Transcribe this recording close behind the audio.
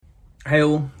Hey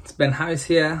all, it's Ben Harris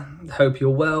here. Hope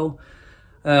you're well.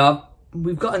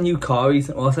 We've got a new car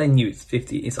recently. Well, I say new, it's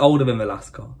 50. It's older than the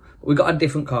last car. But we got a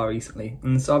different car recently.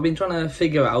 And so I've been trying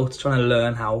to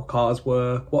learn how cars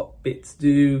work, what bits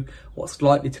do, what's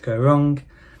likely to go wrong.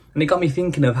 And it got me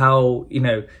thinking of how,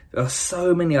 there are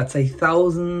so many, I'd say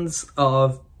thousands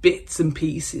of bits and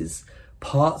pieces,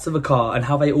 parts of a car, and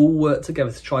how they all work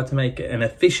together to try to make it an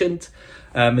efficient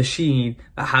machine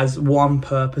that has one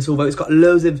purpose, although it's got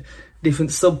loads of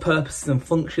different sub-purposes and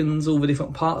functions. All the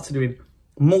different parts are doing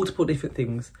multiple different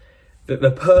things, but the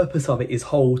purpose of it is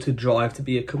whole, to drive, to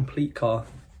be a complete car.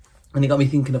 And it got me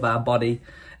thinking of our body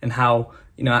and how,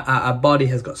 our body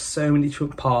has got so many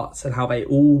different parts and how they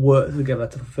all work together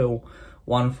to fulfill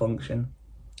one function.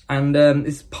 And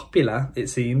it's popular, it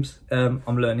seems, I'm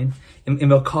learning, in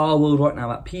the car world right now,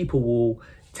 that people will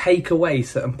take away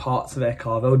certain parts of their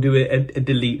car. They'll do a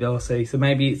delete, they'll say. So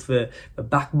maybe it's the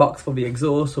back box for the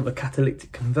exhaust or the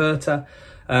catalytic converter.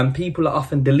 People are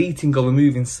often deleting or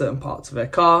removing certain parts of their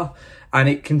car, and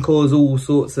it can cause all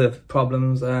sorts of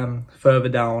problems further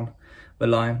down the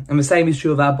line. And the same is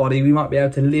true of our body. We might be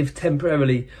able to live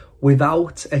temporarily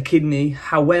without a kidney.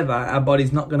 However, our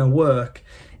body's not going to work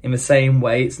in the same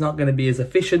way. It's not going to be as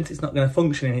efficient. It's not going to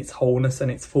function in its wholeness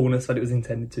and its fullness that it was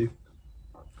intended to.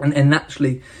 And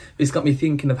naturally, this got me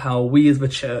thinking of how we as the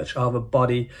church are the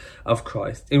body of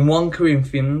Christ. In 1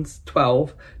 Corinthians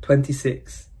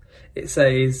 12:26, it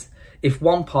says, if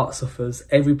one part suffers,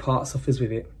 every part suffers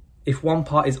with it. If one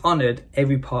part is honoured,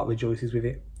 every part rejoices with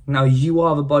it. Now you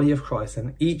are the body of Christ,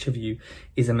 and each of you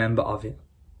is a member of it.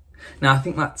 Now I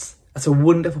think that's a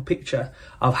wonderful picture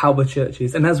of how the church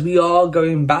is. And as we are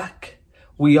going back,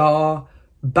 we are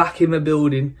back in the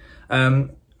building,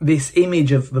 this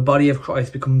image of the body of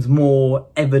Christ becomes more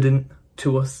evident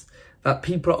to us, that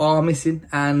people are missing.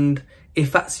 And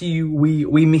if that's you,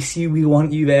 we miss you, we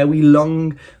want you there, we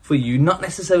long for you, not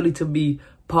necessarily to be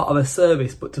part of a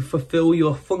service, but to fulfill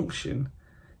your function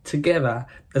together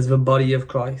as the body of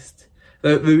Christ.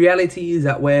 The reality is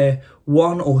that where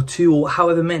one or two or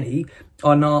however many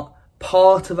are not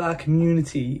part of our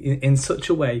community in such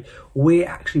a way, we're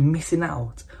actually missing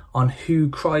out on who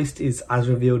Christ is as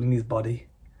revealed in his body.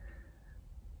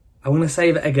 I want to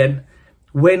say that again.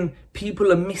 When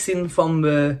people are missing from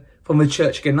the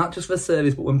church, again, not just for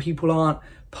service, but when people aren't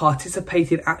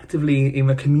participating actively in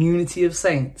the community of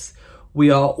saints, we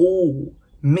are all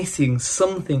missing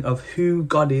something of who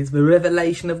God is, the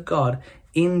revelation of God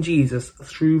in Jesus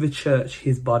through the church,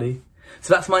 his body.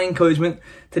 So that's my encouragement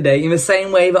today. In the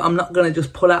same way that I'm not going to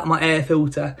just pull out my air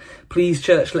filter, please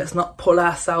church, let's not pull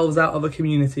ourselves out of a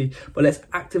community, but let's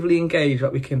actively engage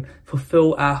that we can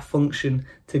fulfill our function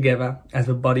together as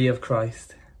the body of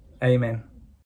Christ. Amen.